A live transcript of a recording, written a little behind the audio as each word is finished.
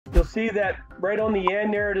see that right on the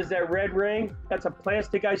end there, it is that red ring. That's a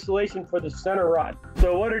plastic isolation for the center rod.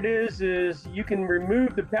 So what it is you can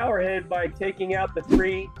remove the power head by taking out the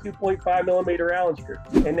 3 2.5 millimeter Allen screws.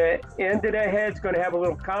 And the end of that head is going to have a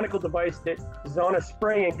little conical device that is on a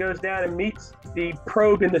spring and goes down and meets the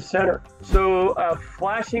probe in the center. So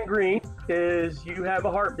flashing green is you have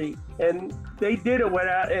a heartbeat. And they did it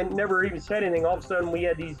without and never even said anything. All of a sudden we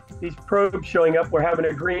had these probes showing up. We're having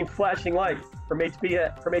a green flashing light from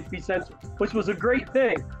HP sensor, which was a great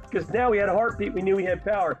thing because now we had a heartbeat. We knew we had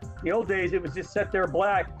power. The old days it was just set there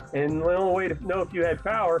black, and the only way to know if you had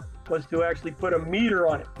power was to actually put a meter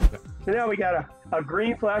on it. So now we got a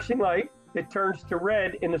green flashing light that turns to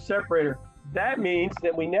red in the separator. That means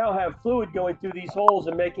that we now have fluid going through these holes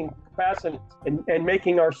and making capacitance and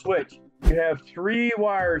making our switch. You have 3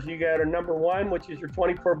 wires. You got a number 1, which is your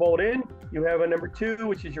 24-volt in. You have a number 2,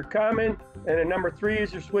 which is your common, and a number 3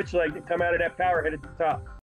 is your switch leg that come out of that power head at the top.